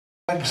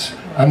Handbags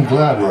and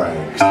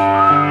Gladrags.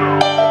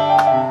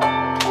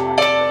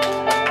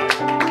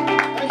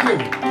 Thank you.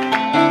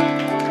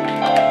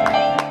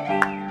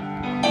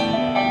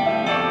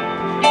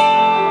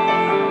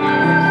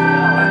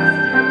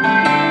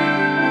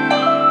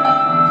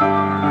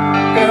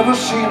 Ever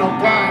seen a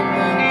blind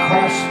man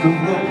cross the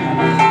road,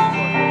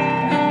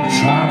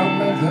 trying to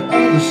make the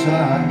other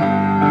side?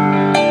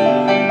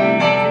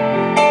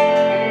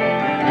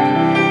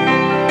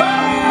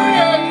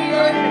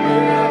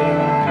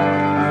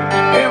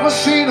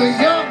 Seen a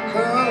young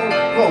girl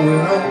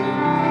going on,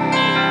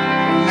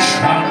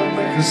 trying to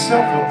make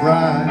herself a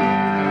bride.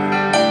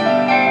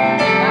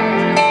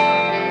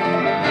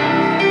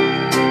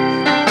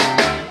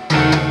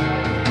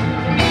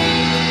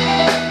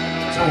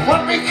 So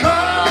what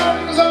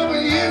becomes of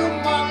you,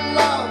 my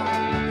love,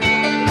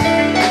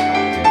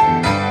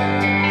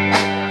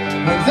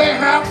 when they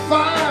have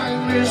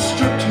finally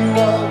stripped you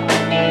of?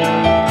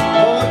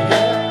 Oh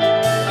yeah,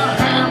 the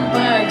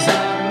handbags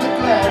and the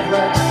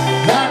gladrags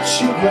that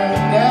your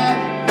granddad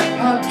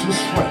had to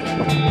sweat,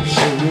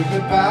 say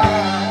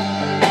goodbye.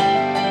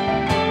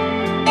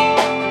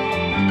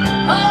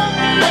 Oh,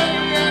 yeah,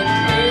 yeah.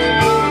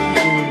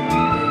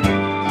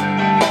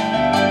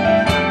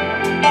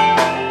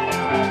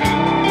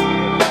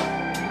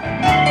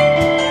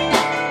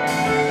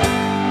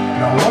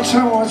 Now once I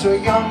was a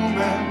young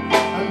man,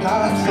 and I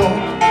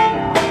thought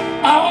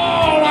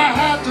all I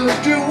had to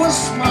do was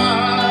smile.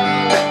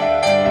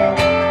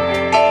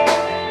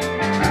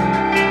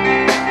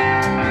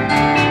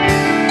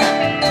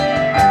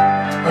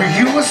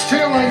 You were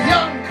still a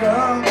young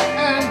girl,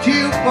 and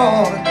you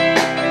bought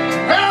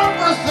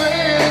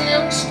everything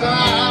in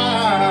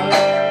style.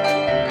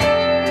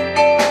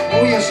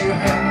 Oh yes, you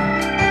have.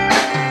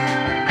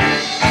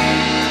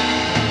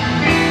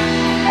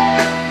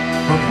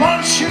 But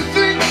once you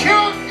think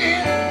you're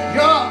in,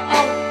 you're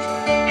out,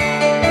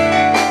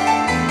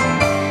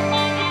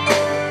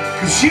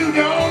 'cause you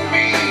don't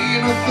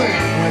mean a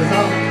thing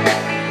without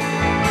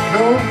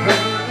no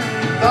man.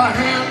 The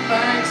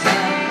handbags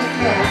and the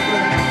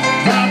gladrags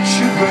that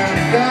your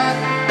granddad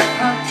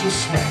had to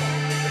sweat,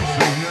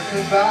 say your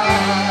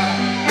goodbye.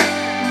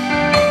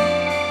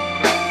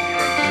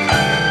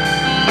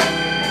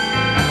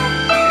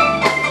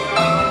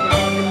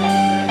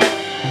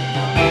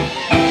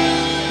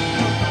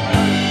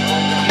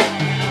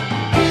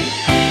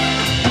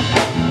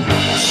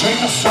 Sing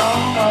a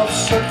song of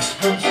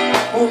sixpence,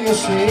 oh you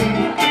see,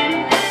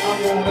 I'm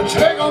gonna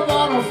take a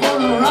bottle for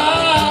the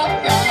ride.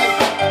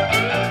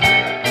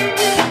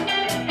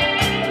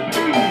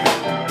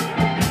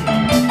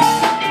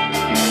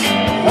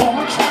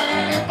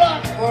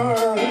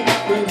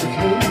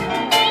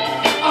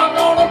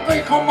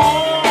 Come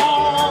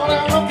on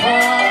and a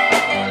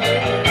party.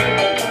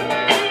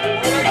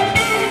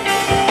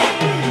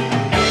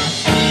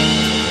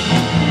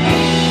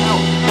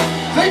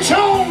 They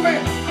told me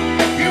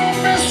you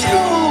missed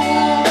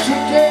school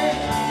today.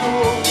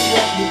 Oh,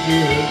 yes you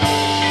did.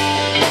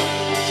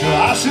 So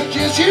I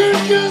suggest you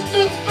just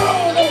to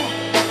throw them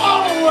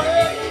all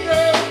away.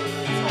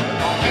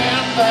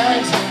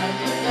 Handbags and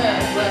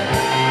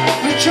gladrags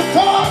that your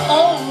poor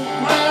old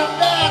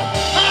granddad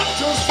had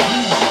to swing.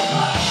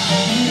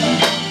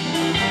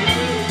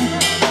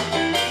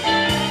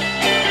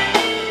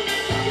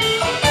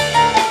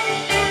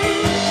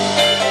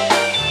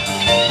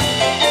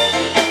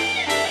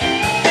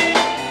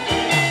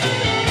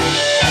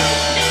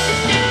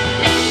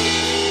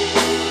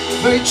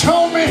 They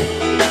told me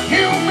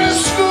you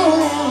missed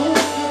school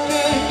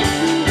today.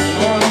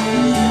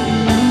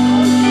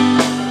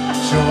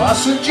 So I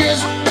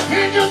suggest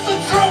you just to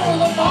throw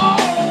them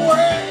all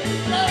away.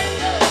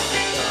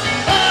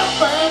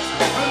 Handbags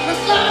and the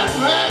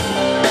gladrags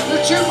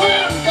that your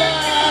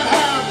granddad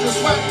had to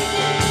sweat,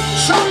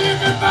 so you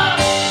could buy.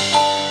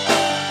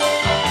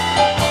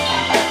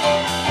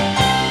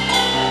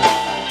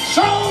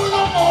 Throw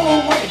them all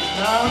away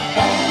now.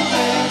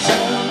 Handbags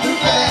and the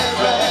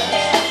gladrags.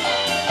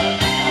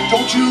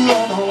 Don't you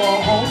run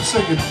along,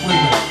 sing it with me.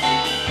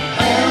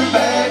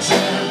 Handbags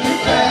and the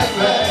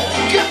gladrags.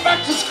 Get back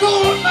to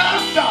school now,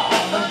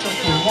 darling, just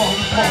for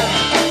one more.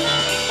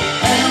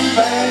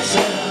 Handbags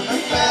and